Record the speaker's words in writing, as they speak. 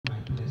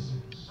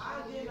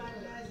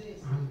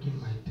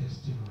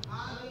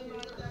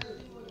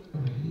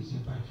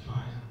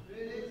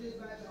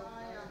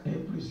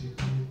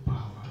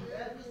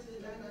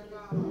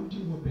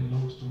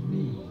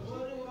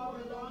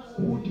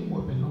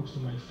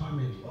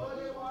family.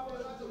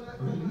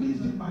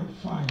 Release it by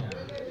fire.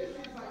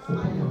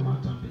 Open your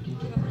mouth and begin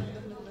to pray.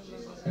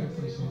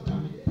 Every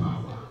satanic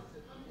power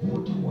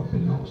holding what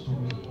belongs to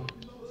me,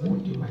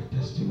 holding my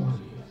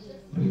testimony,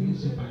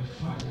 release it by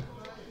fire.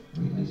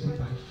 Release it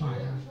by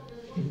fire.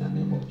 In the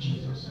name of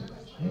Jesus.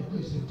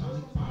 Every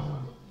satanic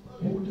power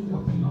holding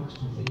what belongs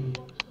to me,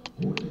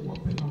 holding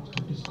what belongs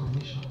to this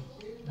commission,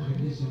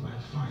 release it by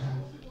fire.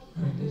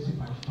 Release it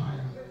by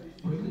fire.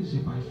 Release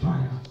it by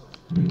fire.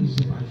 Release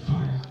it by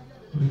fire.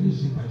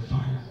 Release it by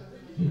fire.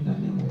 In the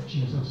name of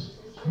Jesus.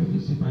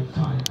 Release it by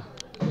fire.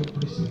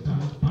 Every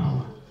satanic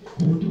power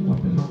holding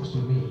what belongs to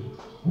me,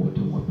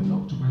 holding what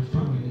belongs to my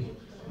family,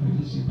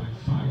 release it by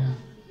fire.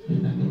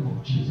 In the name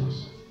of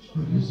Jesus.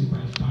 Release it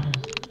by fire.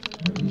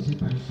 Release it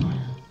by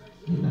fire.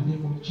 In the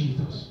name of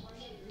Jesus.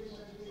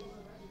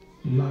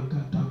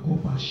 Lagata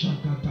koba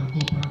shagata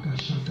kobraga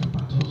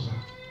shagabatoza.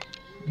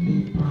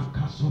 Libra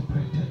kaso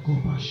prete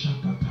koba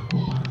shagata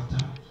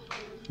kobarata.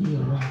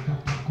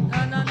 Irakata koba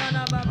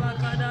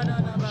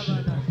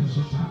shagata.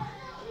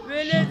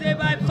 Release it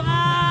by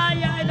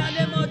fire in the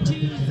name of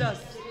Jesus.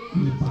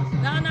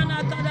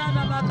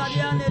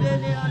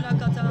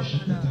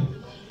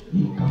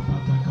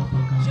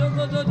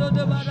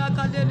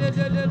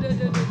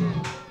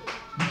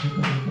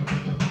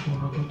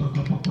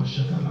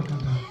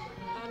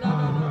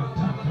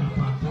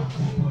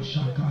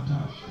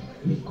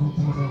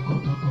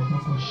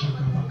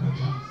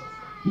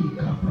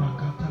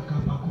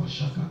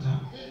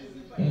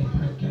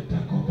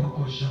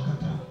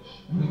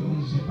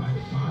 Release it by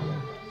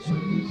fire.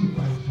 Release it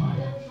by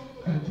fire.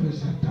 Every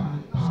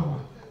satanic power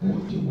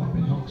holding what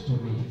belongs to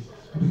me,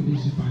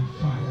 release it by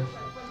fire.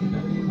 In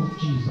the name of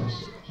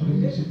Jesus,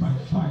 release it by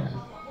fire.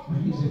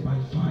 Release it by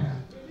fire.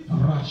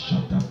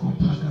 Rashata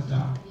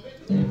kopagata.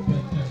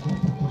 Epete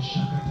kopoko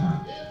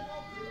shagata.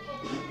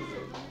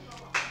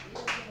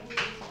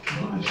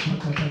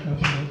 Rashata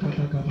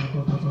kaparakata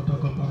kapakota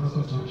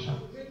kaparakota.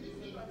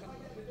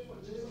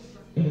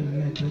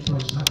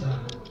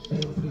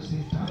 Every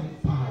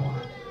satanic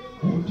power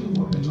holding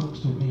what belongs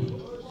to me,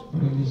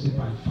 release it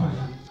by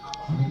fire.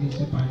 Release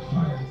it by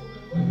fire.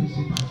 Release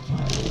it by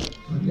fire.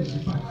 Release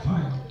it by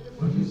fire.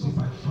 Release it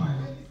by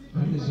fire.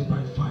 Release it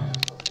by fire.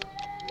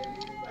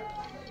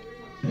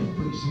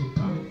 Every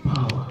satanic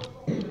power,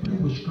 every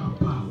witchcraft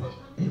power,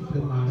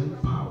 every marine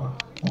power,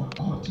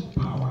 occultic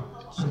power,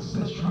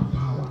 ancestral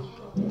power,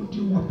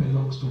 holding what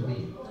belongs to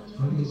me,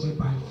 release it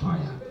by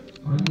fire.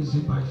 Release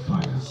it by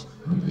fire.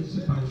 Release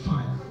it by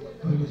fire.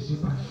 Release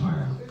it by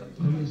fire.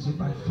 Release it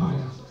by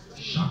fire.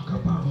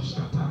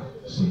 Shakabaruskata.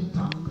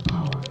 Satanic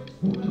power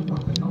holding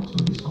what belongs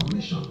to this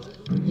commission,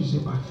 release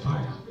it by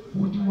fire.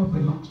 Holding what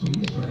belongs to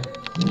Israel,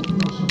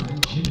 holding also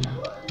Nigeria,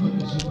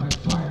 release it by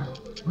fire.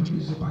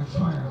 Release it by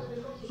fire.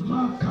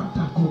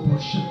 Makata kobo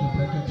sheke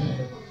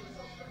brekete.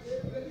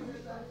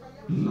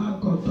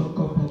 Lagoto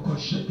kobo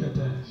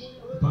shekete.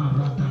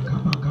 Barata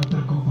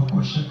kabakata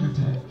kobo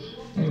shekete.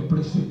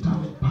 Every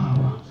satanic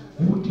power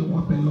holding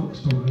what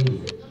belongs to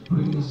me,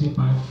 release it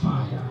by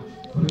fire.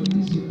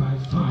 Release it by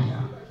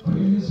fire.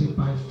 Release it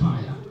by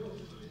fire.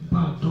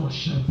 Bado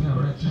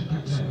shebere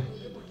tekete.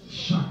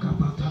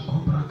 Shakabata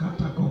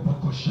kobrakata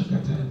koboko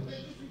shekete.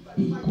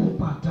 Iko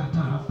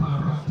batata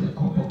parate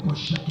koboko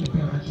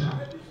shekebereta.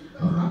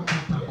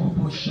 Rakata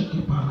kobo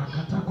sheke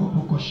barakata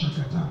koboko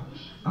sheketa.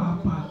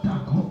 Abata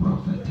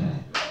kobrofete.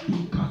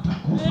 Ikata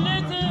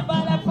kobarata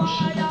koboko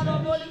shekete.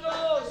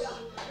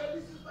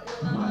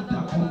 Mata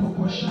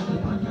koboko sheke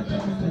brakete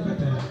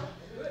kete.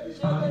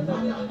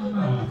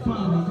 Ananana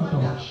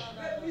paragadosh.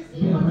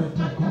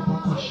 Berete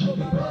koboko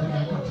sheke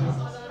brakete.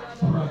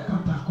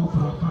 Rakata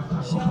kobra pata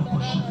koboko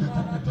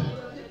shekete kete.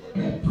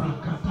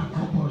 Eprakata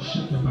kobo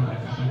sheke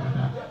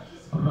barakata.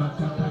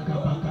 Rakata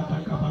kabakata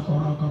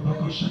kabakoro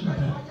koboko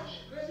shekete.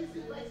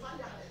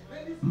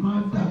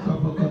 Manda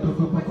koboko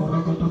koboko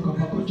rokoto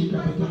koboko chika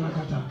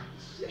bekelakata.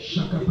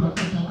 Shaka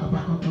brakata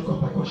kabako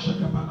koboko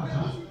sheke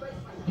balata.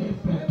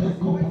 Epete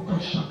koboko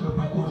shaka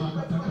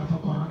bakorakata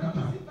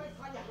kabakorakata.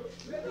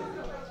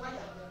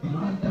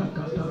 Manda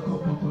kata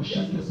koboko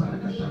sheke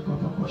barakata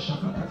koboko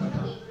shakata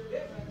kata.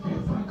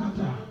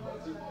 Eprakata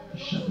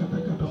shakata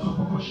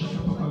koboko sheke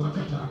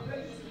bakalakata.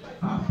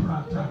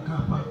 Aprata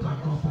kapata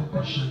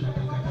koboko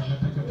shakata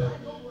kata.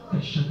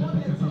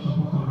 Shakata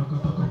koboko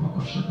rokoto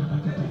koboko shakata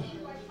kata.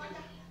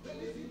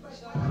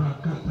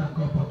 Rakata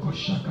koboko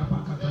shaka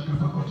bakata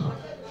kabakota.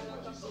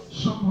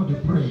 Somebody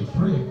pray,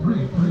 pray,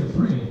 pray, pray,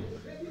 pray.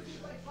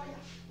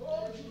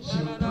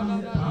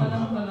 Satanic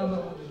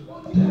power,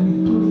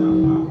 territorial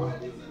power,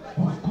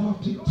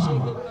 occultic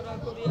power,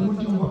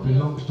 holding what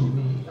belongs to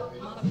me.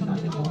 In the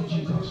name of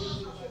Jesus,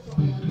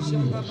 be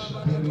released,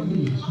 be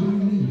released, be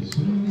released,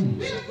 be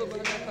released.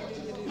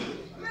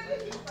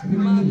 Be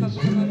released,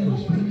 be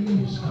released, be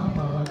released.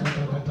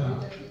 Kabarakata.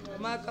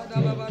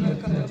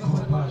 Ekete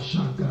koba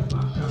shaka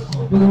bata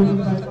koba.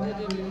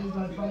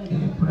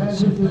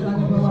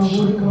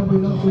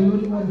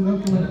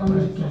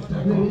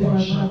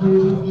 Shaka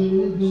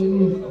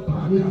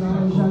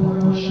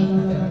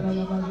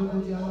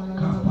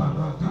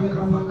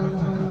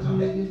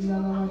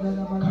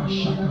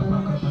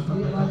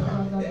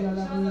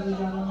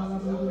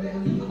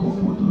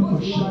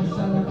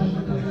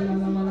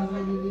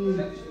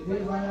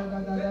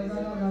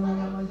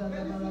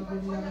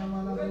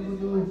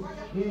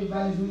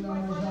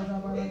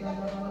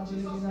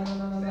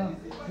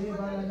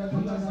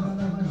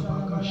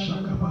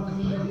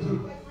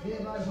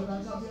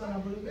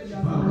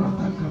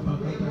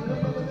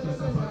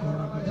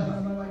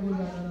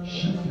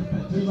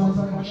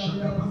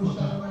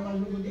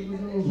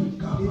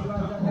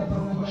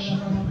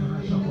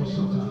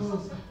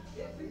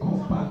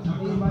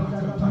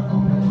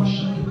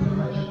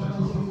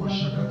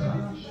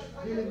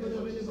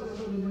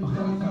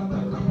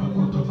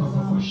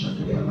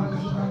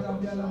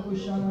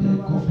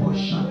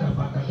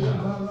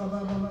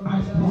I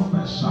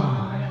prophesy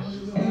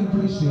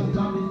every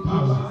satanic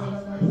power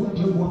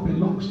holding what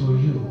belongs to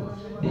you,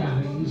 they are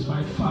released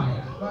by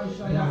fire.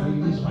 They are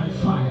released by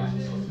fire.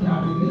 They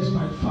are released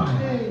by fire.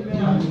 They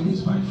are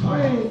released by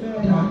fire.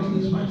 They are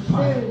released by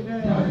fire.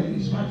 They are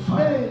released by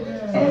fire.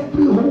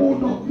 Every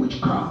hold of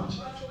witchcraft,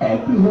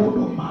 every hold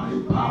of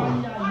marine power,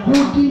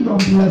 holding your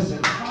blessing,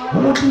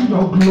 holding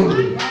your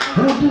glory,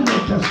 holding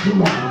your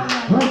testimony,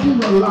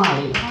 holding your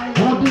life,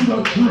 holding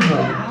your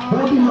children,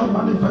 holding your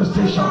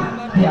manifestation,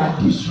 they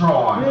are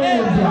destroyed.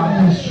 They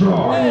are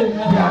destroyed.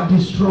 They are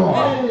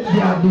destroyed.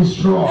 They are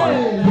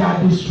destroyed. They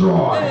are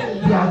destroyed.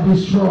 They are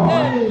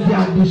destroyed. They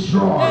are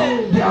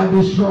destroyed. They are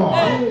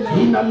destroyed.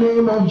 In the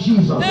name of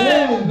Jesus,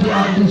 they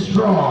are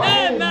destroyed.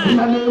 In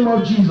the name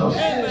of Jesus,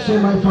 say,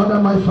 my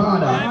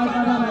Father,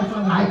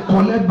 I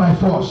collect by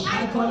force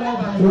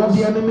what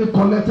the enemy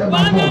collected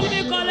by force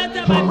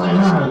from my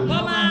hand.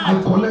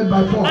 I collect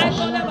by force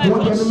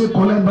what the enemy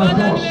collected by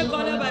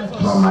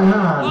force from my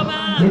hand.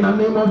 In the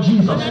name of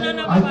Jesus,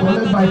 I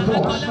collect by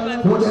force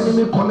what the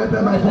enemy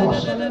collected by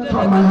force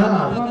from my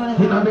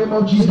hand. In the name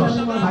of Jesus,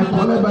 I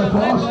collect by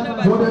force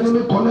what the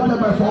enemy collected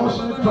by force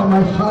from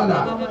my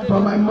father,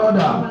 from my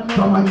mother,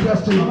 from my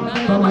destiny,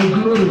 from my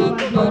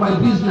glory, from my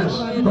business,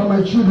 from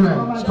my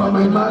children, from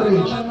my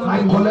marriage.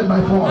 I collect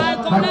by force.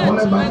 I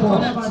collect by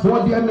force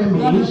what the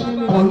enemy is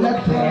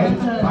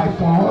collected by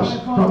force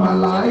from my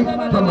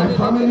life, from my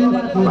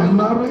family, from my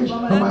marriage,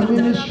 from my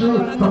ministry,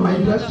 from my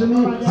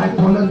destiny. I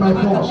collect by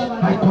force.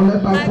 I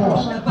collect by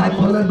force. I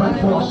collect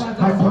by force.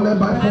 I collect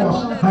by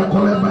force. I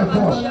collect by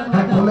force.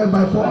 I collect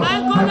by force.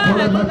 I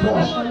collect by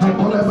force. I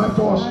collect by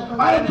force.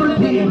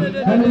 Everything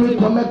enemy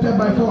collected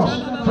by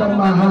force from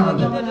my hand,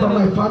 from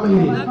my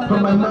family,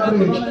 from my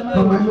marriage,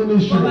 from my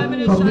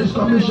ministry, from this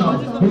commission.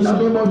 In the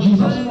name of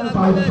Jesus,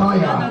 by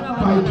fire,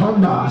 by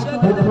thunder,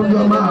 open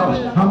your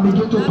mouth and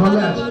begin to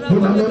collect.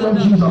 In the name of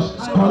Jesus,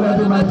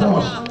 collect it by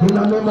force. In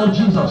the name of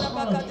Jesus.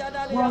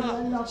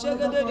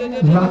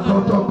 La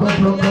kotoko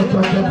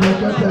prokoto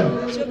kebrekete,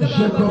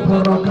 jeko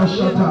poraka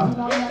shata,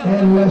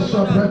 ele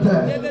soprete,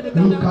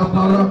 ika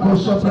parako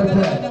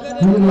soprete,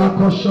 ila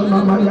koshona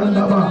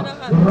mayandaba,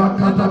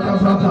 rakata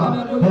kabrata,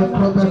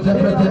 eprobete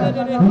prete,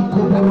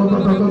 iko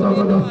borogoto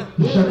godo,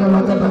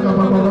 jekalagata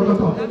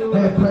kaborogoto,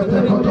 eprete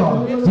koto,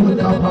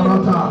 ika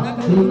parata,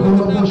 iko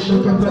lobo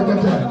sheke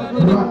brekete,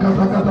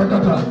 rakata kata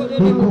kata,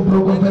 iko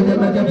brogo bege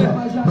begete,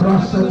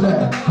 rasete,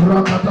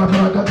 rakata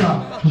brakata,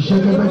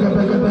 jeke bege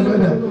bege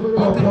bege.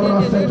 Kopora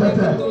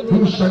setete,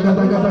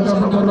 ishagadaga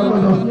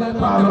baborogodo,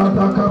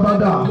 parata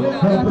kabada,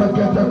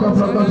 ebrekete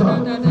koprogodo,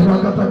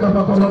 rakata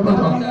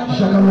kabakorogodo,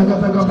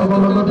 shagadaga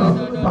baborogodo.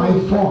 By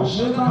force,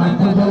 and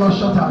Kobola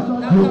Shata,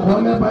 you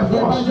collect by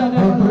force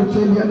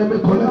everything the enemy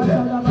collected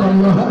from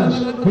your hands.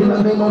 In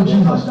the name of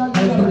Jesus,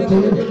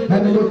 everything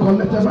enemy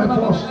collected by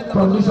force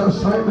from this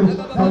assignment,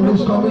 from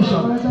this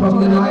commission, from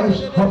the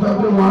lives of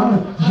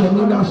everyone,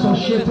 genuinely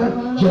associated,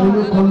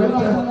 genuinely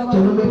connected,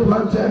 genuinely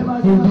planted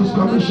in this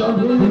commission.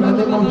 In the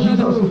name of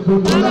Jesus,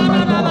 we collect by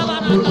force,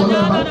 we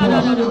collect by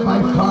force, by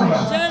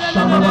fire.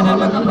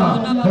 Shamabalagada,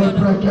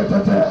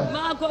 Ebrekete,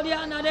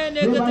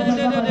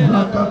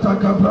 Rakata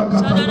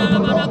Kabrakata,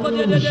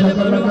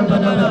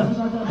 Shagalagadagada,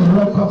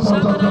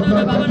 Rokapoto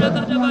Kabrakata,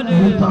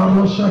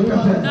 Litaro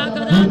Shakate,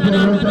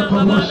 Liberate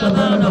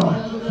Komoshabelado,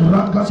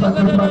 Rakata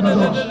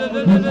Kabragado,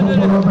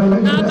 Nikoporo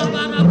Belegade,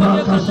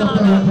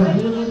 Rakasopelate,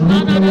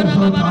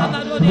 Ritelezonta,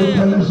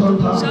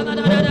 Ritelezonta,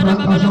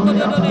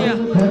 Rakazoniata,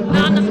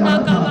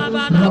 Ekoniata,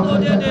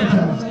 Rapetete,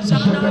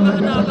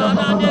 Shagalagadagada,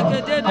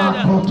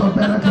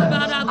 Akotobelete.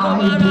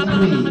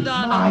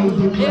 I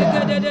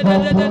declare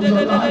upon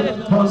your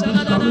life, on this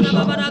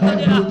commission,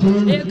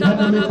 everything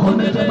enemy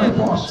committed by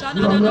force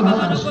from your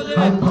hands,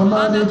 I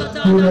command it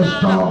to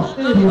restore,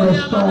 be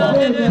restored,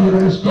 be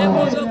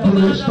restored, be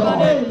restored,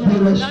 be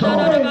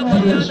restored,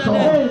 be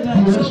restored, be restored,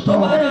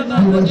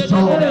 be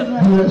restored,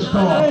 be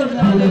restored,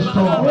 be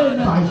restored,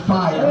 by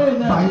fire,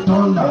 by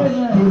thunder,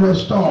 be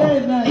restored,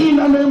 in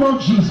the name of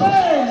Jesus.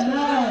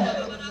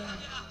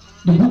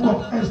 The book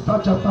of Esther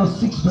chapter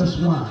 6 verse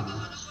 1.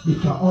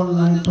 If you are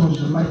online, touch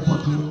the like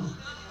button,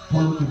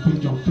 follow the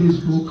page on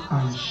Facebook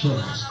and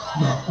share.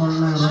 You are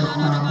online right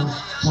now,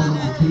 follow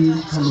the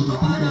page on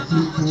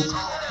Facebook,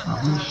 and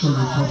make sure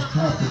you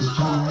subscribe to the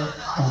channel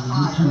on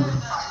YouTube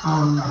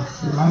and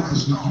like the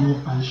video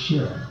and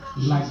share.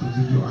 Like the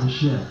video and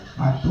share.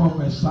 I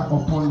prophesy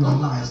upon your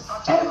life.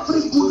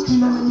 Every good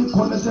thing enemy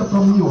collected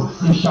from you,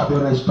 it shall be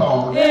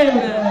restored.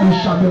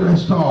 It shall be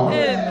restored.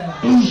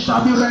 It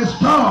shall be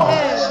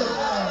restored.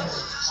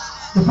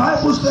 The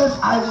Bible says,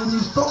 I will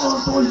restore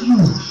unto you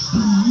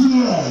the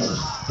years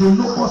the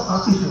locusts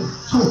have eaten.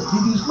 So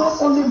it is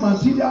not only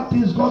material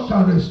things God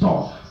can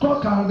restore.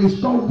 God can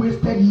restore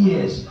wasted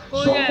years.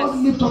 Somebody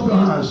lift up your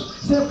hands.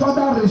 Say,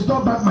 Father,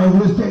 restore back my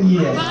wasted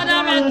years.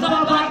 Father,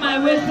 restore back my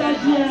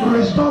wasted years.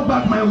 Restore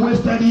back my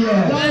wasted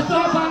years.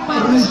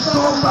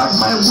 Restore back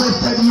my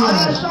wasted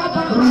years.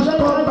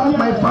 Restore back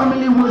my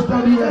family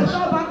wasted years.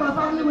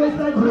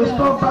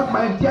 Restore back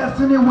my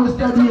destiny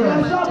wasted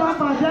years.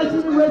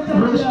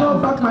 Restore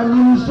back my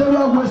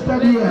ministerial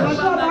wasted years.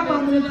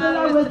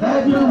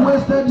 Every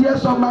wasted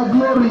years of my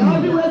glory.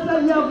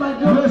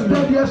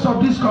 Wasted years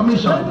of this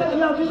commission.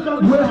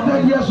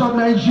 Wasted years of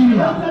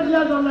Nigeria.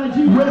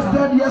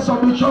 Wasted years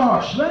of the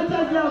church.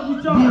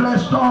 Be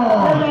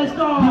restored.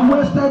 The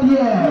wasted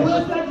years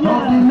of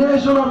the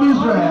nation of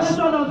Israel.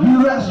 Be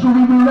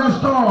restored. Be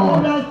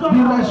restored.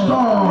 Be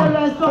restored.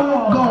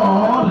 Oh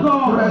God,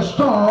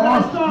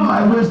 restore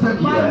my wasted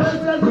years.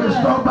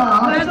 Restore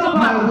back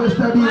my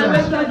wasted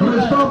years.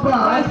 Restore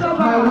back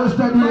my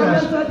wasted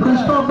years.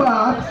 Restore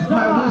back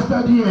my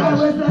wasted years.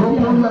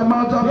 Open your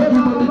mouth and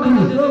begin to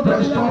decree.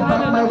 Restore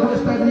back my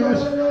wasted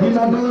years in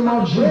the name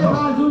of Jesus.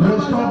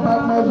 Restore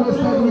back my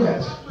wasted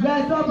years.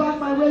 Restore back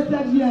my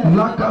wasted years.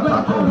 Holy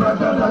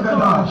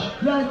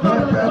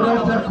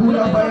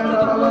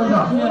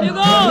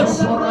Ghost,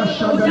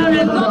 restore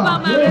back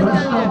my wasted years.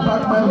 Restore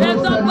back my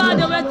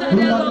wasted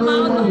years. Restore back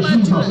my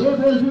wasted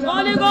years.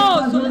 Holy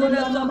Ghost,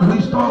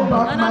 restore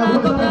back my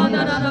wasted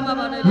years.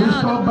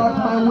 Restore back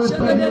my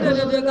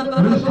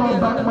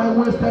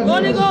wasted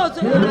years.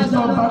 Restore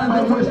back my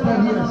wasted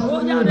years.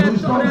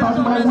 Restore back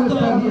my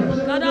wasted years.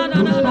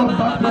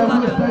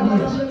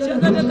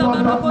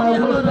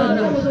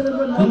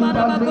 In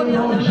the name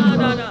of Jesus.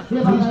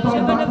 Restore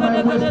back my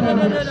wasted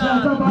years. In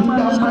the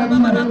mighty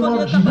name of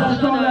Jesus.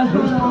 Restore back my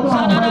wasted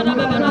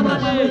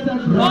years.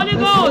 Holy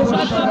Ghost,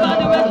 restore back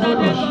the wasted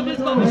years of this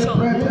commission.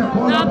 Restore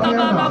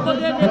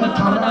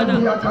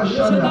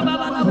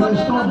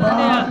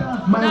back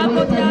my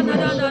wasted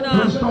years.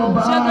 Restore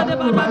back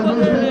my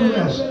wasted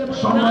years.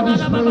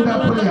 Somebody's praying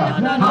that prayer.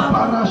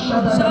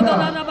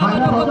 I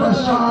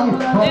prophesy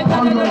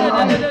upon your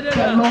life.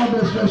 The Lord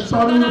is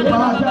restoring you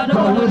back.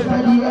 Your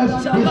wasted years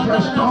is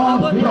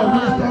restored. Your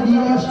wasted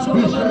years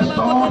is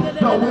restored.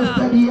 Your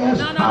wasted years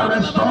are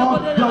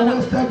restored. Your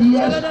wasted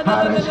years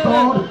are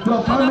restored.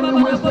 Your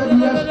family wasted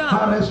years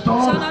are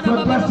restored. Your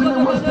destiny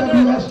wasted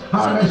years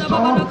are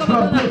restored.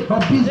 Your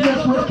business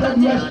wasted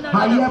years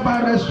are hereby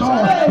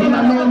restored. In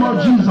the name of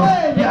Jesus,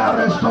 they are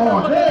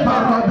restored.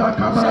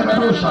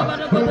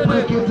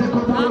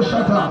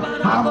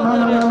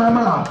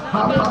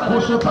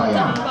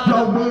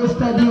 Your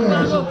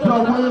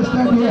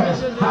wasted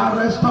years are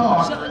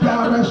restored. They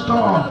are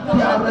restored.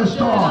 They are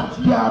restored.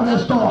 They are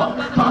restored.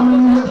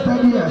 Family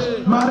wasted years,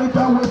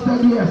 marital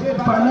wasted years,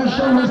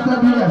 financial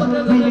wasted years,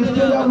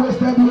 ministerial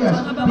wasted years.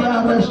 They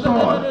are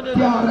restored.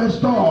 They are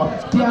restored.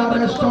 They are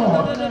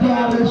restored. They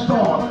are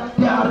restored.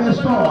 They are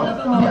restored.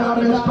 They are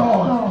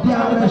restored. They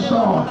are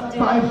restored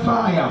by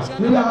fire.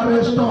 They are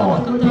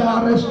restored. They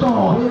are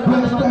restored.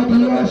 Wasted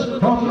years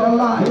of your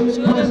life.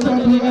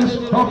 Wasted years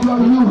of your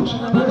youth.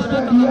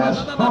 Wasted years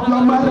of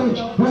your marriage.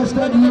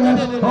 Wasted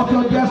years of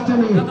your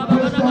destiny.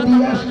 Wasted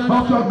years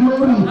of your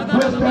glory.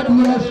 Wasted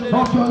years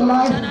of your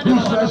life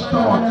is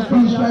restored.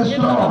 Is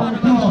restored.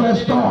 Is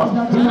restored.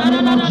 In the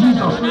name of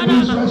Jesus,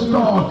 is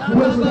restored.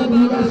 Wasted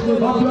years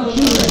of your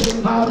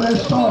children are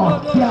restored.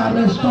 They are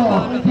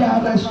restored. They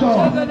are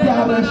restored. They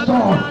are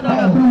restored.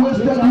 Every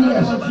wasted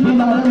years in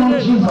the name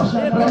of Jesus.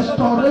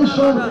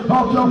 Restoration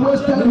of your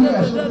wasted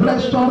years.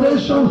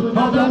 Restoration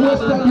of your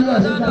wasted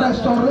years.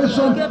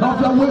 Restoration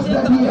of your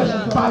wasted years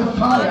by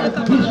fire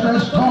is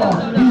restored.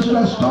 Is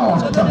restored.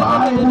 The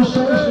Bible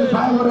says,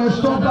 I will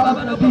restore back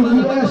the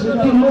years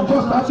the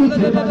locust have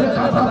eaten, the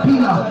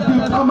caterpillar, the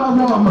palmer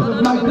worm,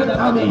 my great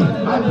army.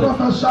 I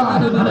prophesy,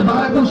 and the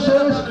Bible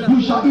says,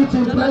 you shall eat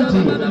in plenty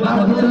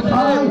and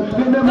glorify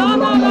the name of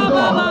your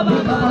God.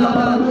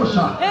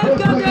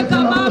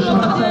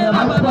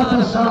 I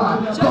prophesy,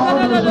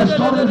 God is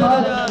restoring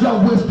back your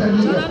wasted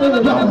years.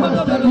 Your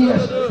wasted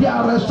years, they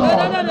are restored.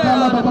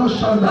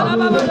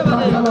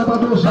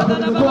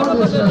 God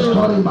is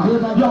restoring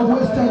back your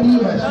wasted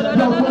years.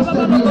 Your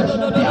wasted years,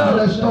 they are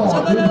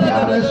restored. They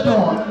are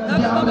restored.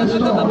 They are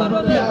restored.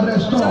 They are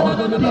restored.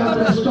 They are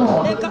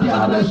restored. They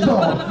are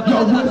restored.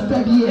 Your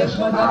wasted years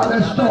are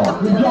restored.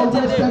 Your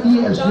wasted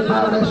years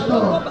are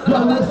restored.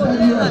 Your wasted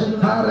years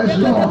are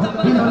restored.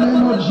 In the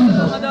name of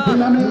Jesus. In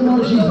the name of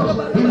Jesus.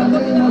 In the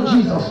name of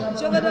Jesus.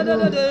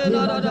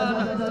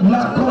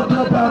 La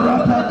Kota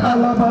Barata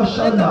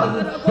Kalabashana.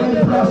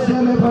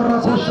 Ebrasele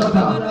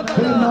Barakoshata.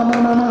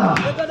 Enamana.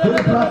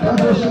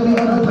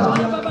 Ebrakadoserianata.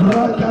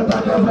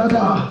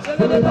 Rakatakabrada.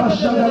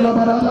 Ebashana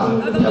Labarada.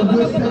 The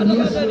wasted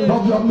years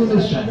of your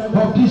ministry,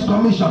 of this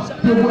commission,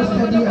 the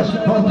wasted years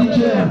of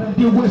DJM,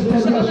 the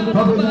wasted years of the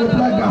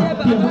program,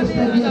 the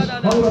wasted years of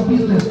of your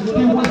business,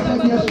 the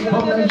wasted years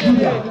of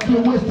Nigeria, the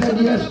wasted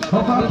years of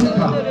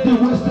Africa, the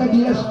wasted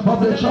years of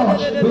the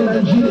church in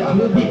Nigeria.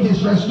 It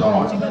is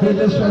restored. It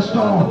is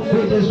restored.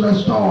 It is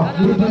restored.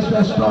 It is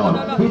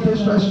restored. It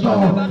is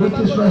restored. It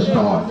is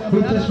restored.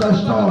 It is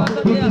restored.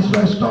 It is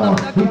restored.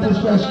 It is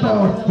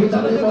restored. In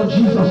the name of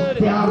Jesus,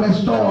 they are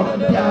restored.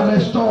 They are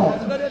restored.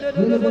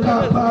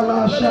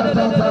 Kapala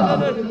Shatata.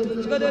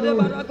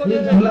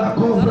 La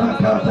Cobra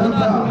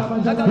Catata.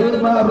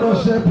 Ema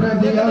Rose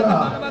Prediala.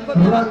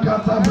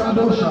 Rakata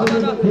Bradosha.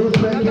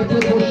 Eprekete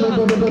Kosho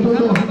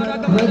Dodo.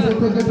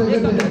 Repete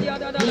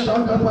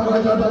Shaka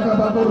Paragata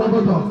Kabado.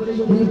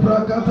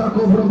 Iprakata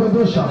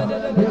Kobrodosha.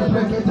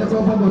 Eprekete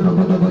Kobodo.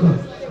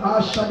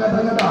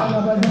 Ashagadagada.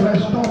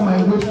 Restore my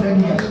wasted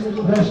years.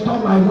 Restore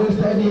my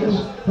wasted years.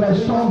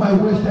 Restore my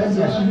wasted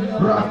years.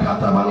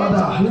 Rakata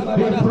Balada.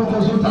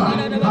 Eprokosuta.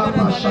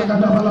 Apa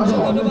Shagada Balado.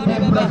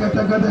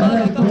 Eprakatagada.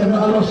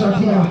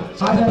 Emalosatia.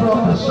 I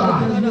prophesy.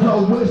 Your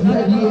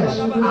wasted years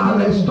are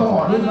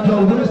restored.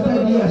 Your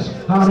wasted years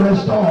are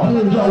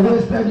restored. Your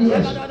wasted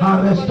years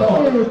are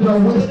restored. Your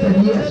wasted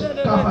years.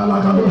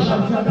 Kapalagadosha.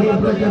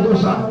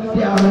 Eprekadosa.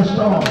 They are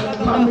restored.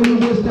 Family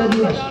wasted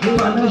years.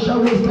 Financial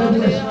wasted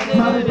years.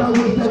 Marital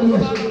wasted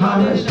years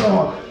are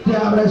restored. They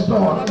are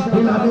restored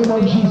in the name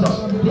of Jesus.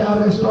 They are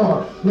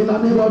restored in the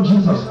name of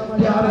Jesus.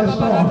 They are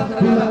restored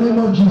in the name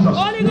of Jesus.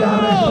 They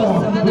are restored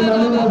in the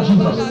name of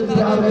Jesus.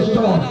 They are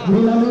restored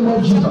in the name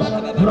of Jesus.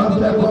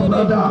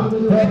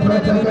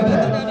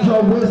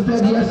 Your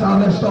wasted years are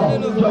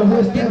restored. Your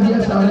wasted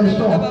years are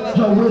restored.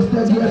 Your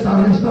wasted years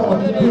are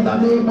restored in the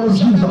name of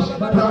Jesus.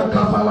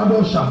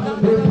 Rakapaladosha.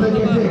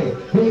 Eprekete.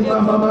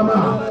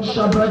 Mama.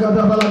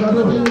 Shabragada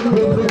Balagadosh.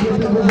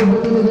 Eprekete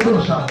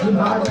Gobodosha.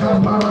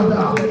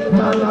 Akaparada.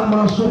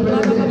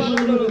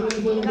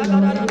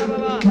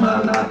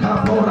 Mana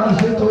Capora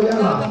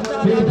Zetoyala,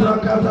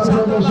 Petracata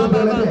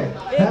Promosobele,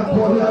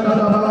 Eporiana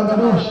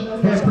Balagadosh,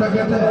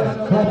 Eprecate,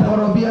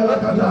 Oporobiala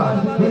Cata.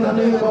 In the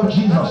name of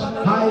Jesus,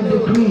 I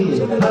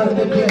decree and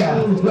declare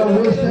your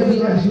wasted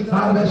years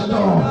are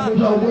restored.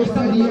 Your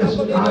wasted years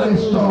are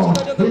restored.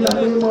 In the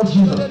name of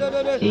Jesus.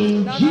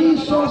 In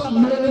Jesus'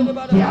 name,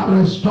 they are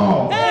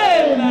restored.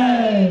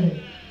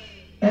 Amen.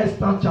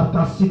 Esther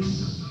chapter 6,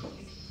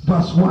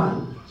 verse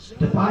 1.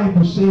 The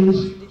Bible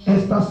says,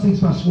 Esther 6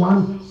 verse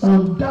 1,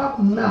 on that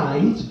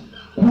night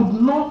could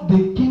not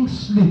the king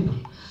sleep,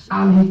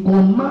 and he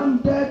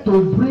commanded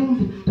to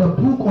bring the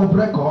book of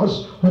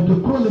records of the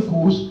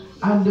chronicles,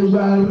 and they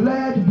were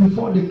read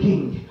before the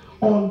king.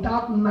 On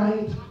that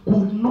night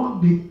could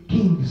not the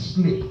king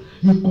sleep.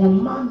 He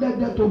commanded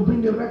them to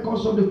bring the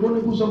records of the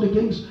chronicles of the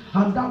kings,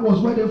 and that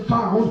was where they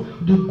found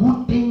the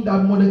good thing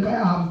that Mordecai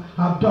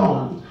have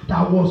done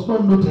that was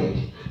not noted.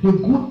 The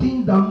good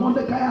thing that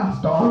Mordecai has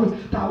done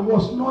that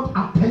was not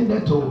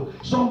attended to.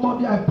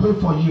 Somebody, I pray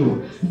for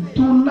you.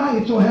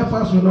 Tonight your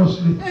helpers will not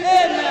sleep.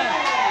 Amen.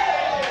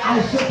 I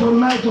say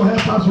tonight your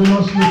helpers will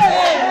not sleep.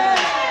 Amen.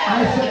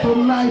 I say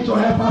tonight your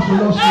helpers will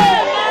not sleep.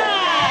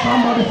 Amen.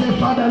 Somebody say,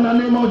 Father, in the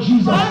name of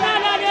Jesus, as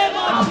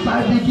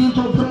I begin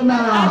to pray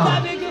now,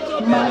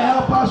 my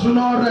helpers will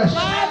not rest.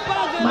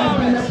 My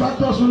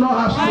benefactors will not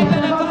have sleep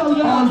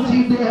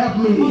until they help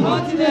me,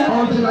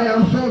 until I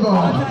am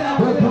favored.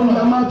 Open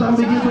your mouth and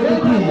begin to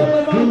decree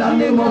in the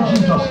name of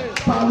Jesus.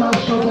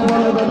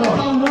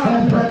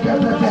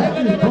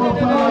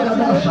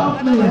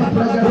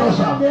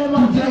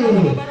 Today,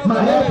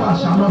 my helpers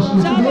shall not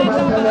sleep. My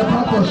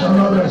benefactors shall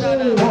not rest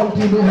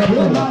until they help me,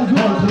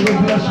 until they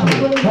bless me,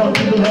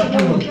 until they help me,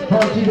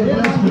 until they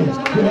bless me.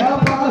 The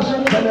helpers,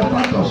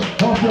 benefactors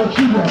of your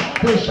children,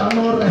 they shall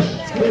not rest,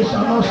 they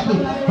shall not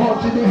sleep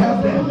until they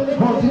help them,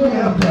 until they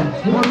help them,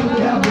 until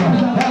they help them.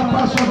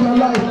 Helpers of your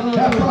life,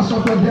 helpers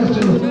of your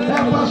destiny,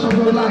 helpers of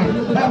your life,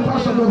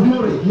 helpers of your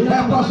glory,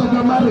 helpers of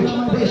your marriage,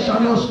 they shall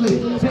not sleep,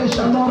 they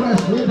shall not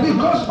rest,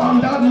 because on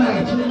that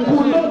night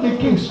could not the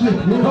king sleep.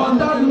 On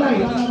that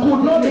night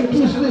could not the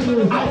king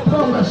sleep. I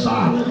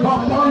prophesy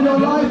upon your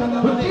life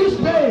this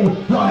day,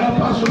 your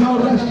helpers will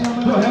not rest,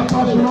 your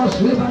helpers will not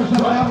sleep,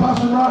 your helpers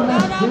will not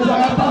rest, your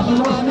helpers will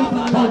not sleep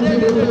until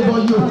they favor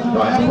you.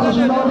 Your helpers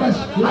will not rest.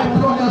 I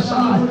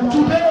prophesy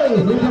today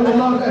they will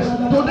not rest,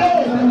 today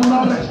they will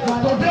not rest,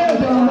 today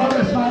they will not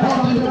rest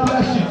until they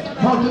bless you,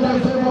 until they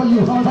favor you,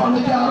 until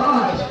they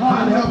arise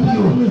and help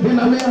you in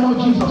the name of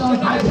Jesus.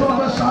 I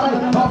prophesy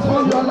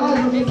upon your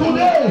life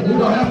today,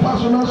 your helpers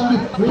will not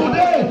sleep,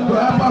 today your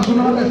helpers will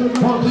not rest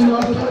until you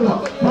are favored,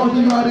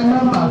 until you are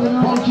remembered,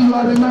 until you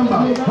are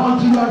remembered,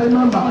 until you are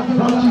remembered,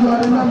 until you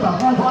are remembered,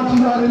 until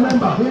you are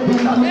remembered in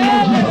the name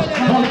of Jesus,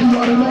 until you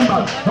are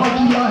remembered,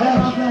 until you are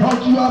helped,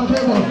 until you are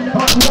favored,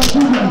 until your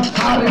children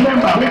are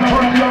remembered,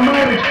 until your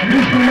marriage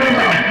is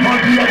remembered,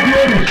 until your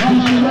glory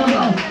is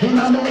remembered in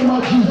the name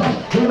of Jesus,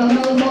 in the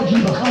name of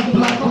Jesus.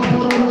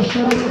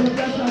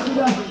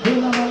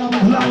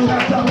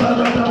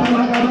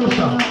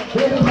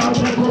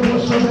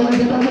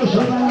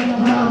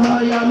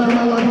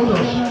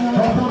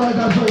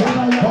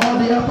 All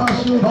the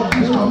efforts of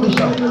this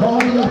commission, all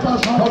the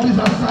efforts of this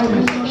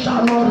assignment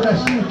shall not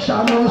rest,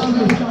 shall not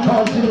sleep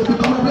until they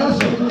become a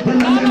blessing in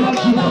the name of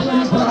Jesus.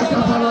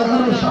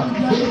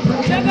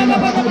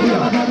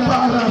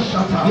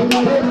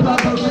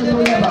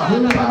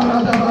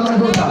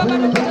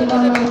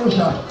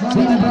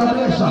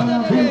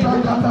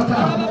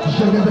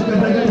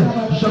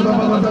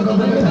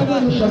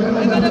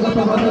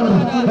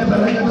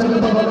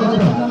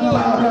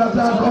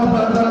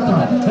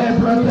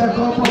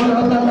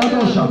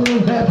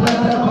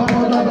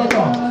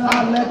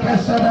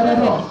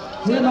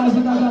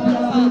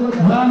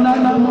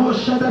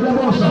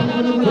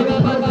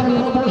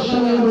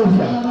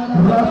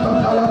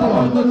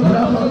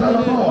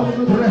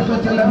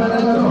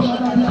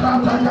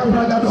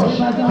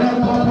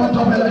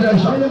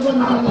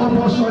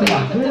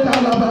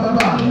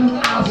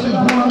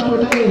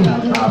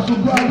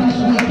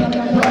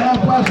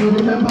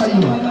 Remember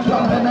you.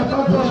 Your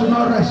benefactors will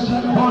not rest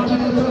until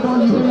they favor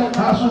you.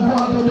 As you go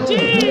out today,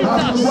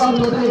 as you go out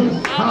today,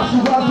 as you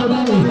go out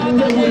today,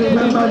 they will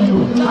remember you.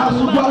 As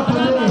you go out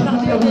today,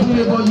 they will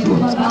favor you.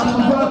 As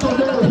you go out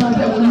today,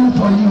 they will look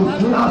for you.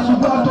 As you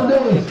go out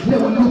today, they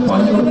will look for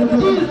you.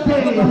 This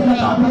day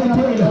shall be a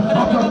day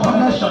of your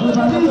connection.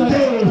 This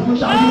day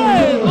shall be a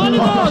day of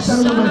your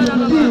settlement.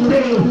 This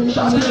day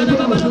shall be a day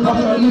of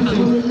your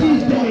lifting.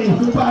 This day,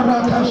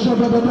 as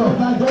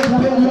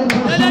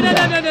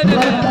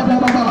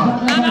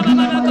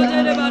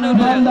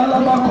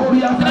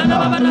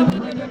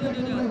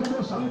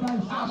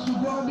you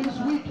go this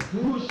week,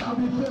 you shall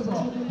be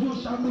favored, you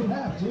shall be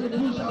helped,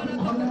 you shall be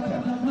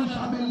connected, you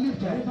shall be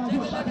lifted,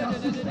 you shall be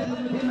assisted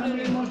in the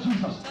name of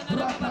Jesus. You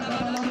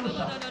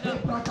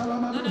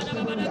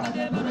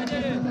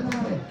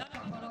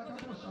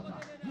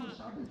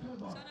shall be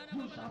favored,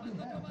 you shall be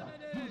helped,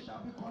 you shall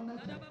be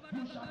connected,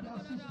 you shall be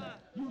assisted,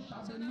 you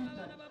shall be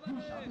lifted, you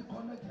shall be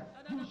connected,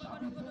 you shall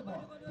be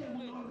favored. They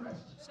will not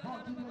rest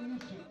until they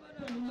lift you.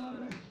 They will not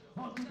rest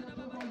until they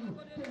favor you.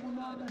 They will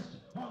not rest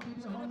until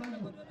they honor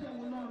you. They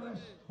will not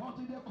rest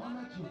until they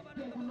connect you.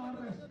 They will not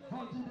rest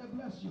until they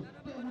bless you.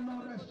 They will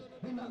not rest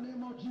in the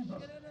name of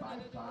Jesus. By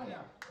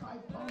fire, by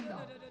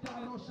thunder,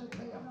 every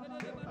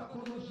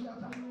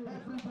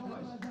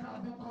voice that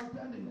have been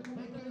contending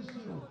against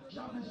you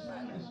shall be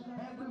silenced.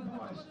 Every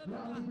voice that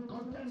have been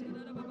contending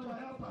with your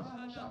helpers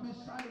shall be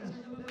silenced.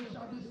 They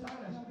shall be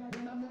silenced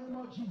in the name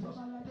of Jesus.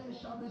 They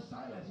shall be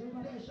silenced.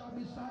 They shall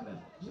be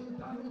silenced.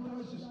 Satanic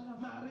voices,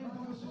 marine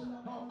voices,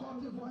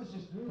 occultic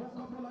voices,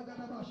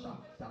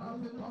 that have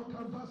been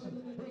conversing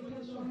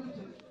against your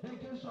meeting,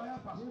 against your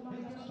helpers,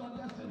 against your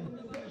destiny.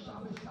 They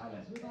shall be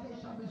silenced. They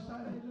shall be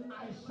silenced.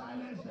 I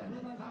silence them.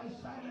 I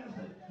silence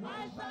them.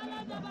 I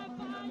silence them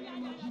in the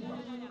name of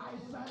Jesus. I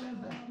silence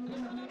them in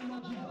the name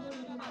of Jesus.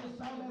 I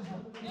silence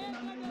them in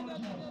the name of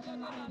Jesus.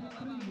 I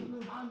decree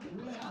and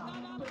declare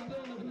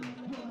today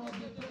you must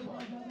be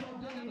favored.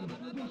 Today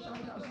you shall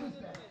be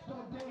assisted.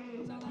 Today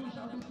you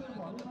shall be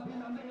favored in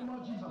the name of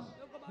Jesus.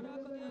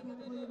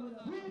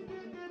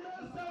 Within the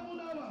next 7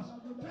 hours,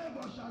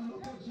 favor shall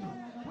locate you.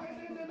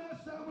 Within the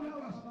next 7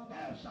 hours,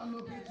 help shall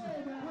locate you.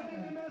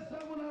 Within the next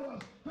 7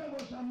 hours,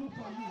 favor shall look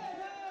for you.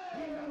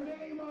 In the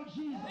name of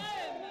Jesus.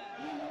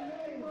 In the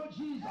name of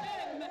Jesus.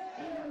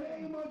 In the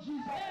name of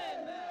Jesus.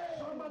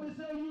 Somebody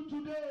say you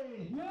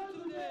today. You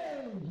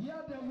today.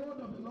 Hear the word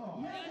of the Lord.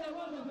 Hear the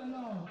word of the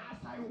Lord. As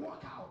I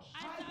walk out.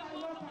 As I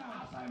walk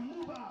out. As I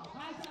move out.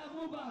 As I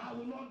move out. I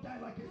will not die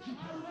like a chicken.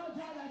 I will not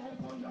die like a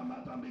chicken. Open your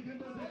mouth and begin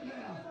to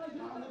declare. I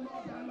will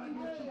not die like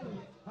a chicken.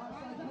 As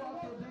I go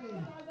out today.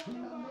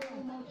 In the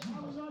name of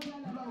Jesus.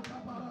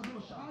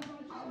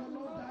 I will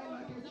not die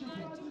like a chicken.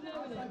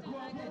 As I go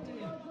out today.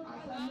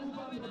 As I move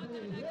out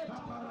today.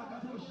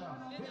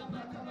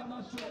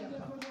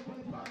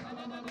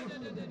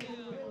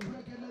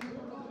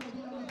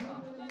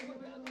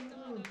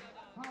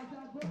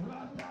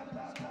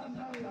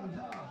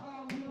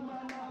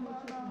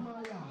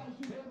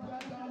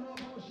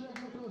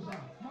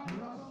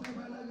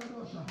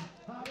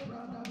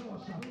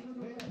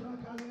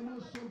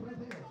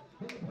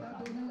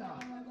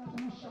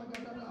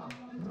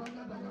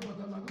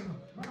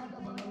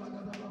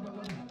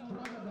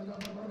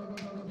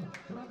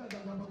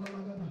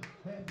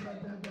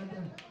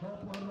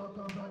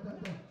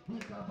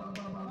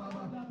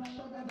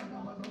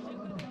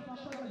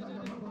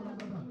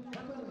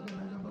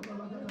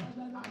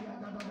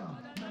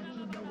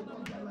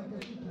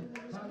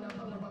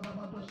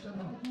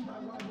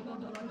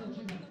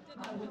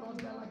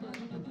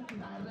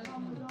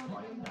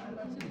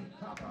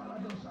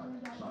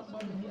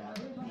 Somebody hear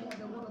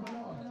the word of the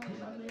Lord. In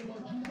the name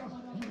of Jesus,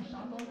 you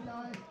shall not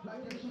die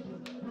like a chicken.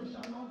 You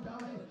shall not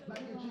die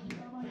like a chicken.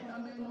 In the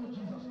name of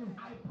Jesus,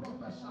 I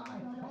prophesy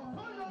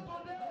upon you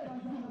today.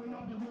 You will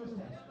not be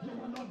wasted. You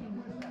will not be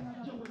wasted.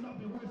 You will not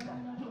be wasted.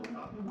 You will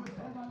not be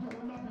wasted. You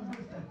will not be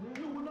wasted.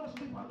 You will not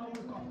sleep and not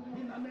wake up.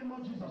 In the name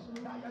of Jesus,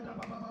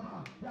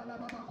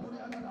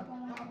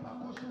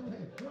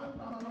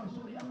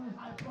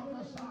 I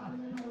prophesy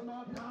you will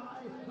not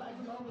die like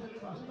the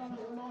unbelievers. You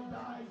will not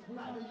die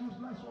like the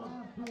useless ones.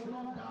 You will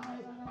not die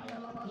by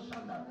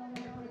Alabashanda.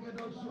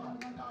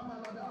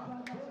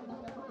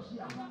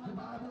 The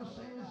Bible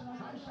says,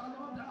 I shall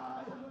not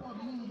die but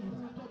live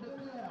to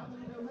declare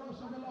the words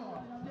of the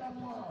Lord.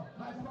 Therefore,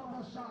 I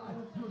prophesy,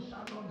 you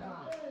shall not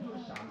die. You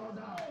shall not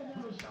die.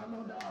 You shall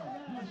not die.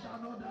 You shall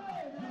not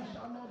die. You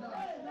shall not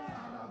die.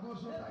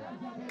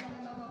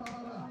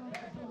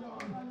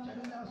 Everyone,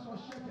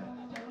 associated,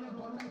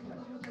 connected,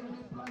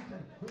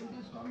 planted,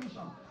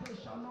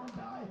 shall not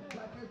die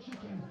like a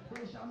chicken.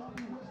 They shall not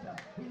be wasted.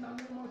 In the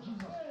name of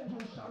Jesus,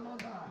 you shall not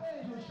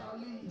die. You shall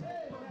live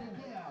to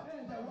declare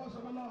the words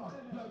of the Lord.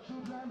 Your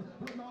children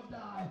will not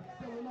die.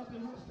 They will not be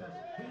wasted.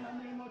 In the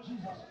name of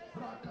Jesus.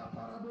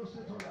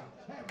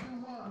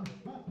 Everyone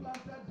who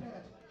planted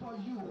death for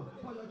you,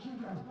 for your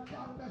children,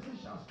 that person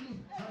shall sleep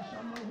and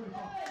shall not wake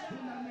up.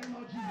 In the name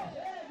of Jesus.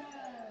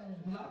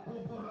 La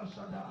Copora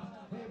Shada,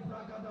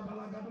 Ebragada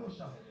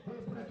Balagadosha,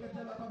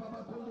 Ebreketela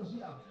Baba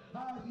Kondosia,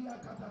 Aria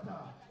Katata,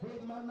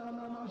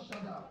 Emanana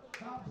Mashada,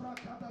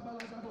 Abrakata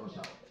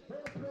Balagadosha,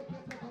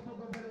 Ebrekete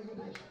Kopogo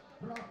Beregedesh,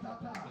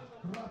 Ratata,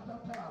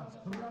 Ratata,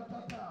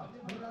 Ratata,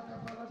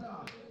 Rakapalada,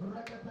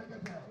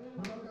 Rakatakate,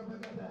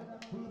 Rogabegade,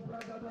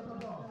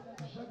 Ibragada,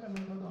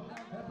 Shaganado,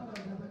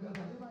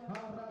 Ebragada,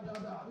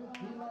 Aradada,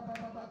 Ila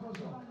Baba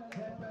Kozo,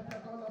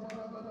 Epetakola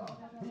Baragado,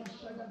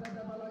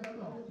 Ishagada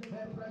Balagado,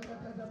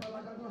 Ebrekete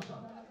Balagadosha,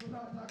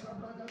 Rataka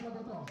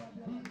Bragado,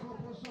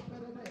 Ikoposo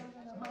Perede,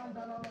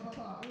 Mandala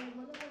Baba,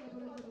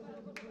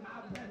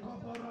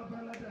 Abekopora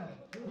Belede,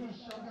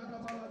 Ishagada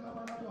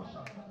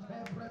Balagabaladosha,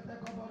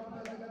 Ebrekopora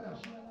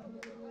Belegadesh.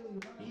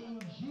 In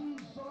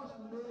Jesus'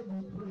 name we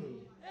pray.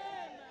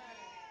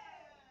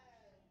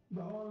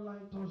 Your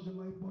online, touch the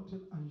like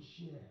button and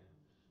share.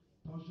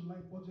 Touch the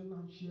like button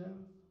and share.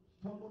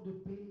 Follow the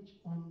page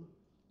on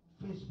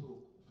Facebook.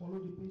 Follow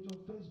the page on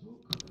Facebook.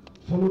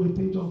 Follow the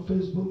page on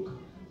Facebook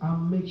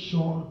and make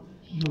sure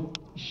you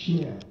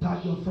share.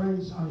 Tag your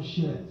friends and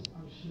share.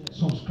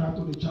 Subscribe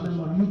to the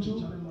channel on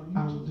YouTube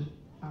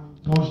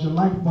and touch the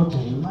like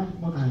button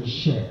and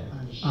share.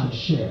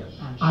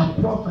 I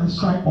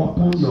prophesy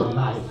upon your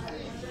life.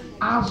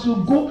 As you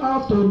go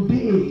out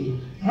today,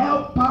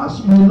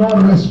 helpers will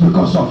not rest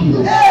because of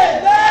you.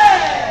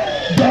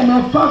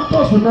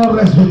 Benefactors will not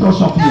rest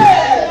because of you.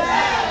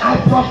 I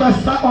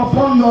prophesy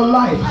upon your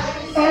life.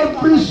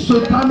 Every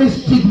satanic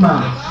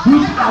stigma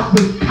which has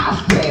been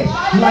casted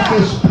like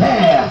a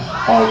spell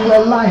on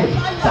your life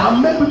that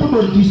make people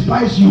to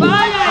despise you,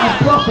 I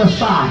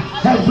prophesy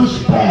every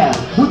spell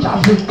which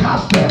has been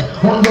casted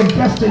on your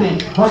destiny,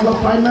 on your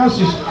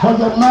finances, on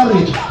your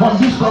marriage, on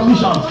this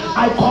commission,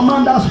 I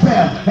command that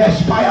spell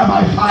expire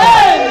by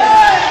fire.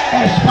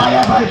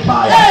 Expire by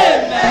fire.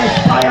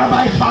 Expire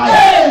by fire.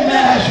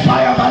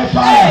 Expire by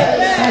fire.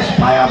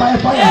 Expire by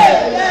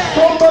fire.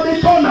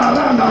 Somebody turn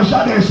around and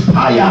shout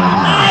expire.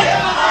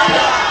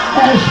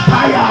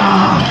 Expire.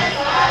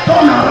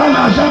 Turn around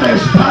and shout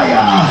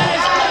expire.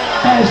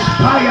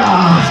 Expire.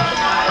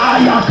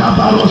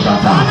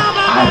 Ayakabaroshata.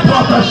 I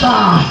prophesy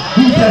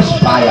it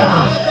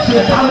expires.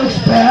 Satanic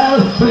spell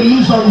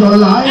release on your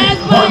life,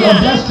 on your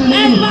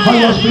destiny, on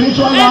your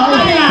spiritual life,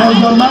 on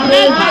your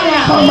marriage.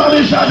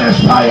 Somebody shout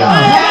expire.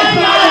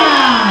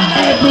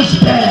 Every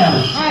spell,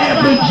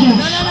 every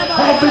jinx,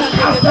 every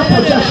casted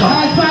projection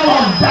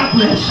of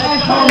darkness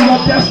on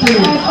your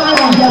destiny,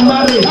 on your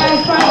marriage,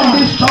 on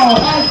this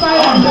church,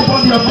 on the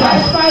body of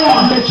Christ,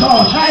 on the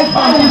church,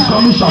 on this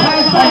commission,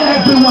 on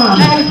everyone,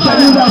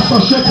 genuinely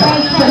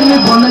associated,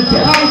 genuinely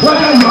connected,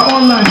 whether you're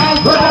online,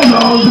 whether you're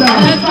on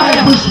ground,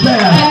 every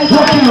spell,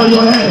 working on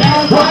your head,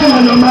 working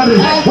on your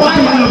marriage,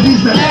 working on your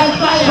business,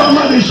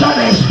 somebody shout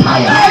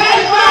expire.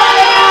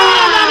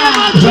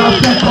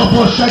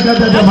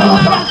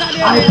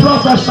 I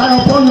prophesy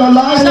upon your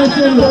life,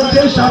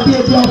 there shall be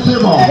a day of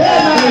favor, a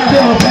day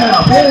of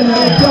help, a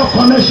day of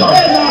connection, a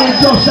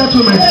day of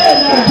settlement, a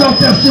day of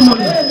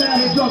testimony, a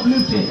day of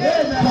lifting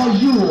for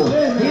you.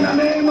 In the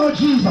name of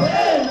Jesus.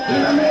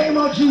 In the name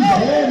of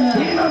Jesus.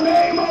 In the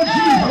name of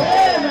Jesus.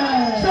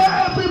 Say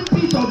every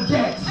piece of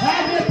death,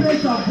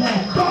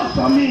 God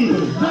for me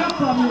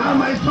and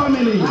my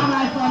family.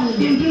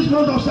 In this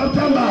month of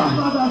September,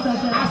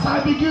 as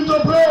I begin to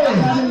pray,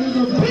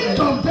 piece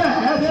of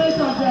death,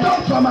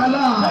 God for my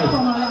life.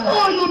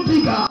 Oh, you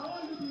digger of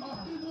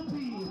evil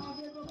beings,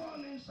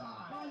 fall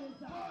inside,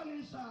 fall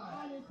inside,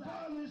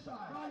 fall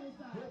inside.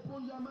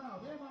 Open your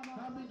mouth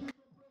and begin to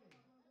pray.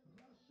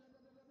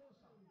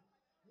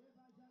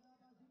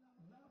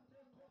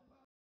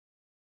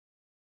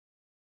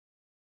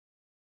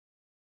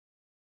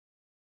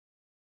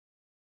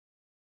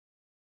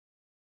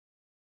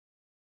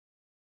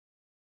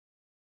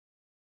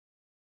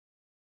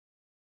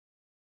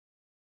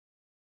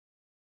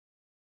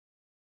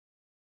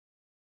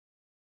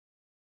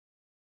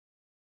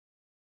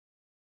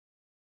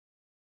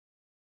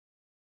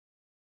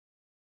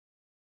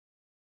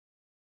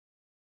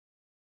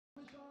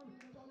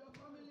 For your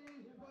family,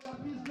 for your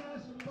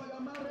business, for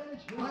your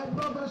marriage, I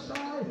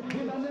prophesy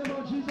in the name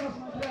of Jesus,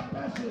 the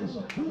persons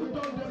who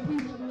don't the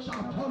peace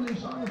shall fall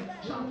inside,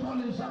 shall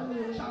fall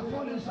inside, shall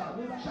fall inside,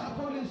 shall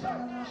fall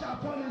inside, shall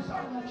fall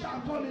inside,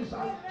 shall fall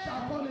inside,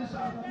 shall fall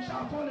inside,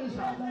 shall fall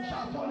inside,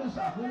 shall fall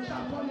inside,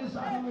 shall fall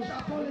inside,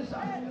 shall fall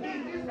inside. In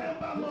this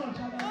Ember month,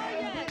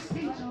 every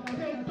speech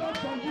they done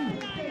for you,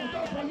 they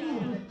done for you,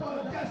 for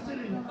your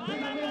destiny, in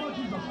the name of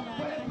Jesus,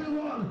 for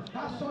everyone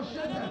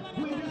associated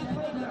with this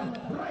program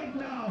right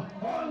now,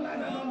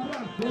 online and on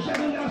ground,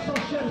 genuinely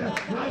associated,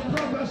 I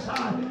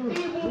prophesy,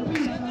 evil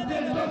peace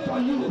they done for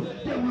you,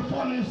 they will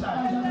fall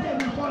inside,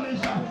 they will fall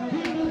inside.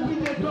 Evil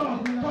peace they done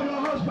for your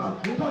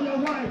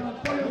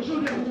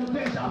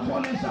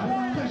fall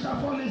inside. They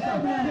shall fall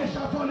inside. They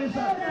shall fall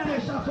inside. They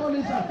shall fall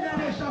inside.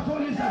 They shall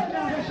fall inside.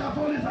 They shall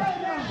fall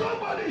inside.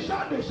 Somebody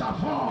shout, they shall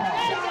fall. They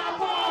shall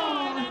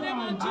fall in the name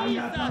of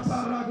Jesus.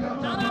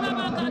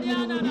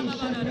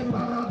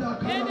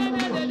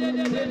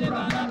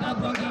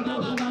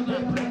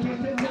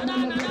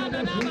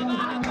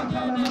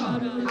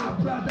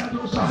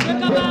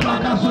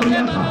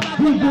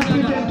 He could be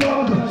the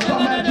dog for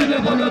my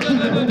children, for your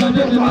children.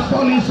 They must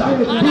fall inside.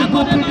 He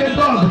could be the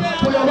dog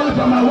for your wife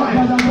and my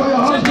wife, for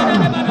your husband.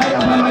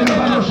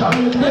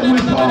 They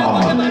will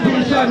fall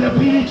inside the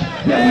pit.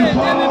 They will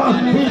fall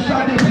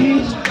inside the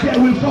pit. They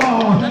will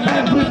fall.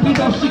 Every bit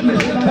of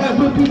sickness,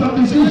 every bit of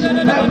disease,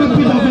 every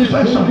bit of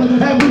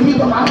infection, every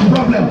bit of heart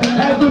problem,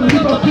 every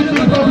bit of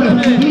kidney problem,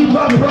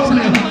 liver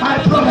problem. I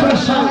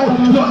prophesy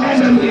your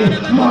enemy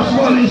must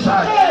fall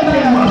inside.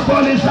 They must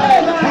fall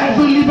inside.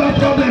 Every liver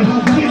problem,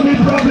 kidney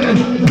problem,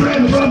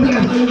 brain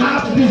problem,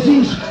 heart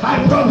disease.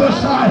 I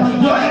prophesy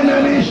your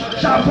enemies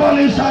shall fall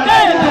inside.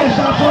 They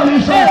shall fall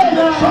inside.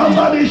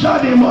 Somebody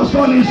shout, they must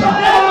fall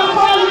inside.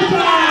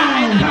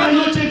 Can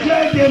you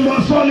declare they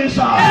must fall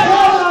inside?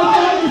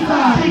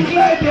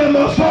 Declare they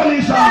must fall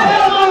inside.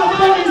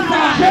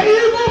 Say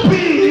evil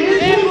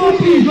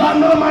peace. You are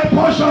not my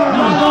portion. You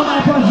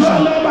are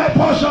not my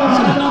portion.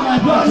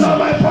 You are not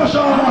my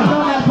portion.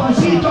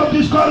 Seat of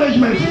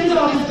discouragement. Seat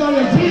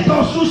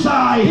of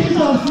suicide. Seat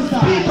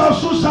of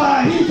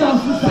suicide.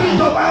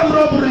 Seat of armed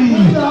robbery.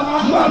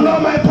 You are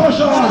not my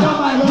portion.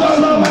 You are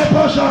not my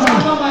portion.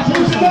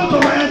 You belong to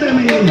my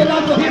enemy.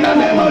 In the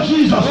name of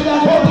Jesus,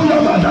 open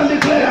your mouth and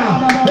declare.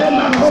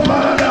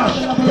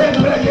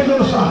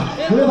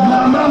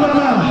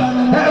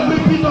 Every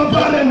bit of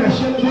barrenness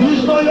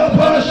is not your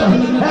portion.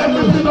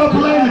 Every bit of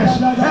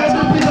blindness,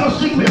 every bit of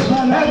sickness,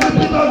 every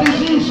bit of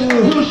disease,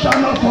 you shall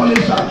not fall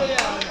inside.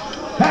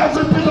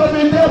 Every bit of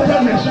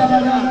indebtedness,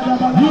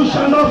 you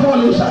shall not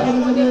fall inside.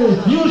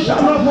 You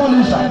shall not fall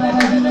inside.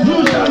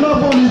 You shall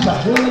not fall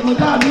inside.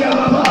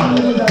 Kadialaba,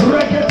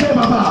 Rekete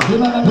Baba,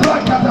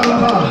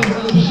 Rakatalaba,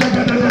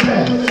 Shagadadede,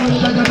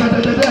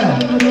 Shagadadede,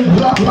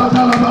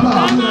 Rapatalaba,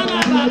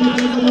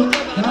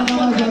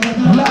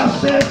 La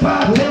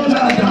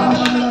Sepatelada,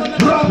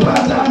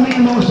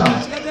 Rapatanimosa,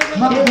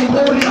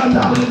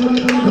 Ekorianda,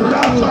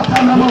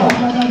 Rapatanamo,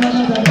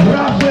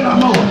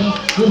 Rafelamo.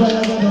 In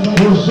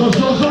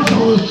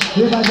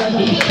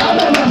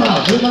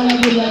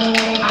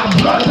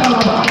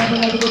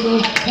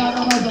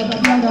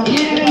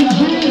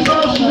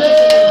Jesus'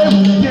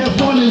 name, they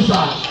fall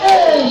inside.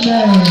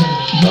 Amen.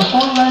 The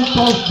online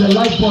touch the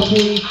like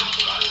button,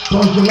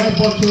 touch the like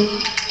button,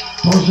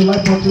 touch the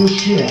like button,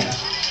 share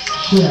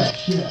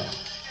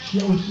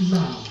with me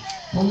now.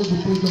 Follow the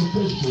page on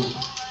Facebook,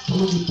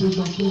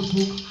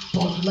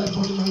 touch the like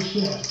button and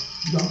share.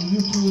 You are on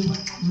YouTube,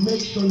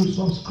 make sure you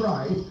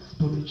subscribe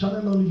to the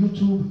channel on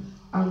YouTube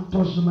and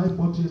touch the like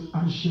button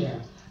and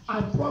share.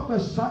 I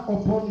prophesy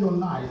upon your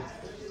life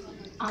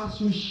as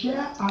you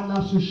share and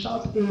as you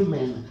shout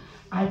amen.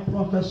 I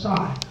prophesy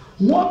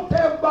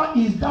whatever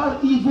is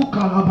that evil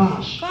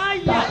calabash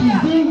that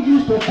is being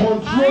used to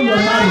control your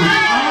marriage,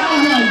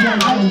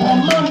 I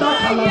command that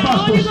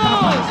calabash to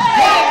scatter.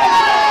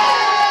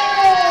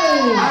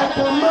 I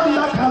command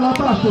that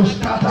calabash to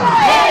scatter.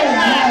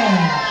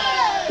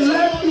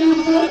 Let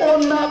evil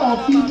owner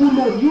of evil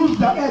Lord use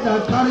the head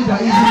and carry the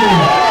evil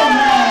Lord.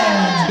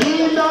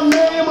 In the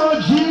name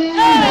of Jesus.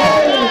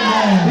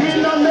 In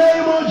the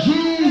name of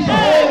Jesus.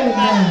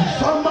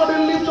 Somebody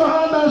lift your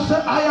hand and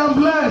say, I am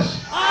blessed.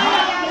 I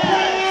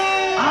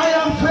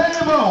am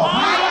favored.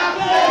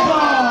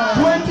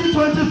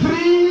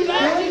 2023.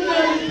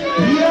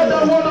 Hear the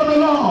word of the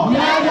Lord.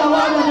 In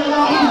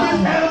this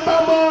ember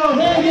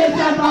month,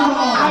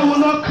 I will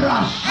not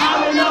crash.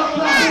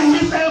 In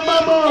this ember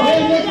month,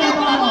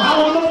 I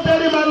will not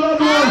bury my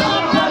loved ones.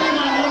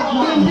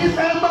 In this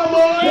ember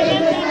month,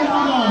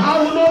 I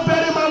will not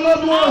bury my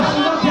loved ones.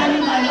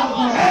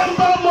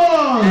 Ember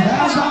month,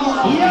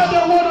 hear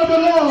the word of the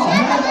Lord.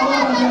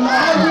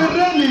 I will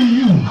reign in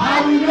you.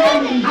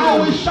 I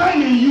will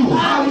shine in you. I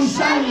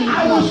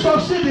will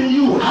succeed in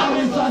you. I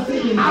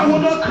will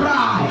not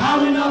cry. I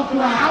will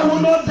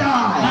not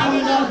die.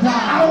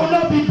 I will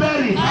not be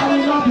buried.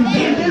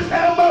 In this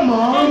ember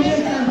month,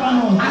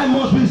 I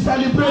must be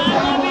celebrated.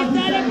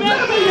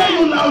 Let me hear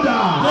you louder. I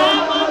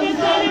must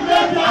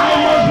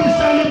be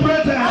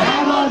celebrated.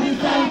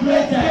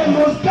 They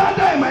must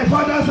gather in my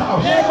father's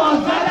house. They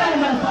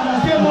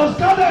must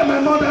gather in my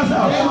mother's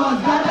house.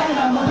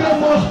 They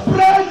must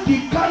spread the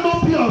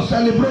canopy of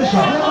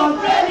celebration.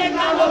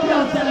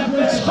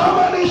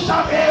 Somebody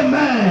shout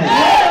amen.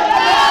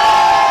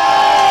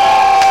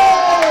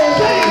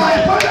 Say in my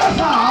father's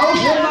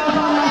house,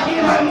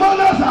 in my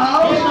mother's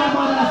house,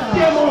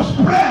 they must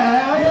spread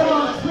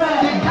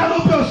the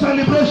canopy of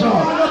celebration.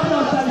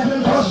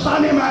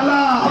 Concerning my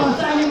life.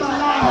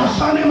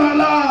 Concerning my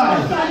life.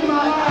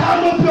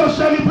 Canopy of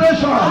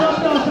celebration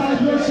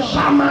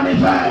shall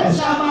manifest.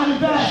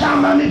 Shall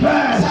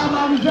manifest.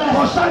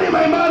 Concerning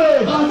my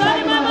marriage.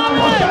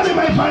 Concerning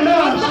my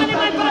finance.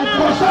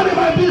 Concerning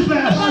my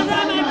business.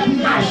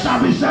 I shall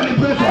be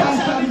celebrated.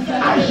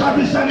 I shall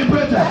be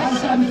celebrated.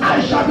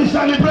 I shall be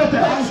celebrated.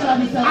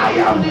 I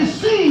am the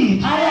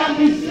seed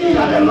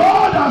that the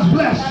Lord has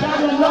blessed.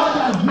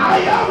 I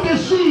am the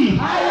seed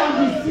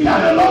that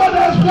the Lord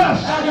has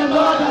blessed.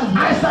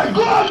 As I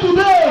go on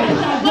today,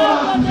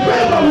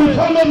 favor will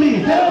follow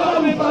me.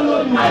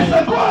 As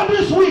I go on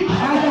this week,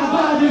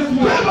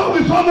 favor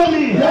will follow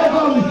me.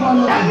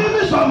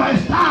 Enemies of my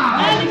star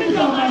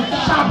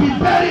shall be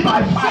buried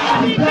by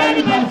fire.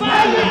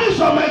 Enemies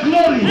of my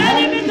glory.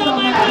 Enemies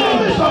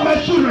of my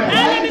children.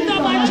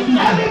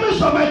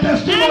 Enemies of my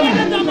testimony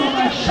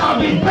shall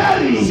be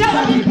buried.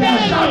 Shall be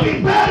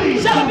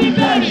buried.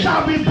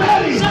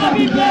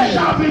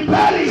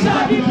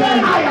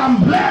 I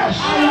am blessed.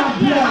 I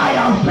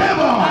am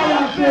favored.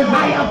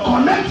 I am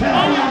connected.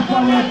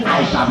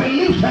 I shall be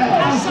lifted.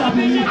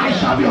 I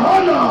shall be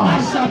honored.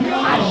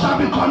 I shall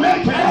be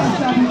connected.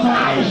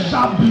 I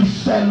shall be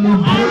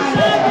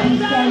celebrated.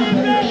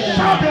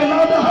 Shout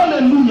another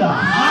hallelujah.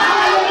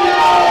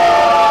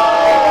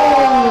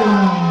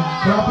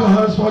 Clap your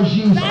hands for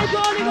Jesus.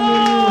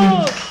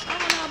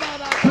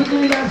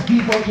 Quickly, let's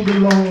give unto the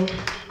Lord.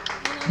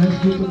 Let's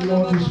give to the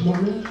Lord this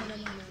morning.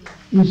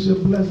 It's a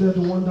blessed,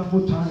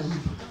 wonderful time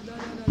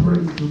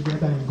praying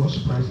together in God's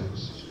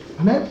presence.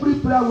 And every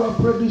prayer we have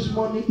prayed this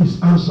morning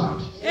is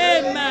answered.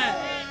 Amen.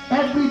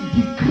 Every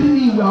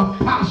decree we have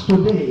passed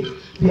today,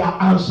 they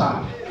are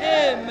answered.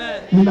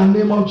 Amen. In the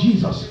name of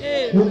Jesus.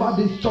 Amen.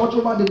 Over the church,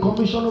 over the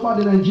commission, over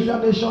the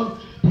Nigerian nation,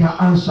 they are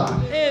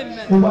answered.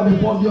 Amen. Over the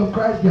body of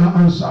Christ, they are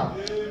answered.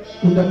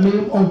 In the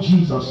name of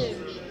Jesus. Amen.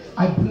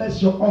 I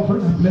bless your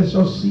offering, I bless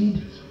your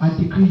seed. I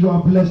decree you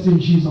are blessed in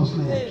Jesus'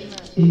 name. Amen.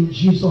 In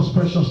Jesus'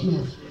 precious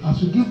name.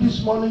 As you give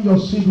this morning, your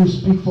seed will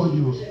speak for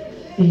you.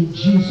 In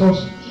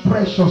Jesus'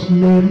 precious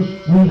name,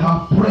 we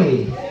have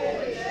prayed.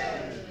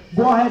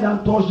 Go ahead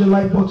and touch the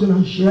like button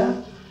and share.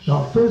 You're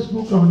on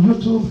Facebook, on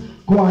YouTube.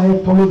 Go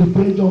ahead, follow the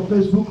page on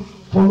Facebook.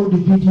 Follow the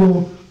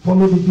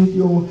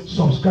video,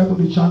 subscribe to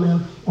the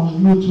channel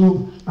on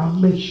YouTube,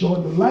 and make sure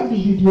you like the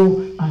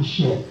video and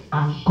share.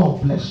 And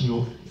God bless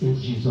you in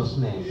Jesus'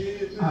 name.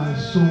 And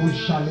so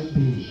shall it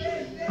be.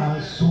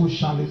 And so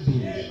shall it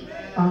be.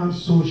 And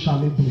so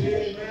shall it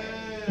be.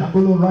 You're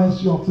going to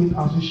rise your feet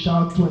as we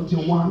shout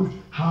 21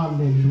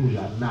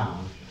 hallelujah now.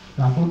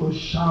 We are going to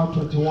shout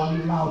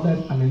 21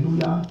 loudest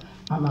hallelujah.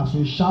 And as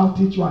we shout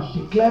it, you are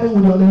declaring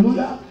with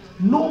hallelujah,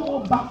 no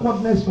more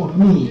backwardness for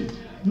me.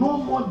 No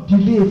more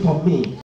delay for me.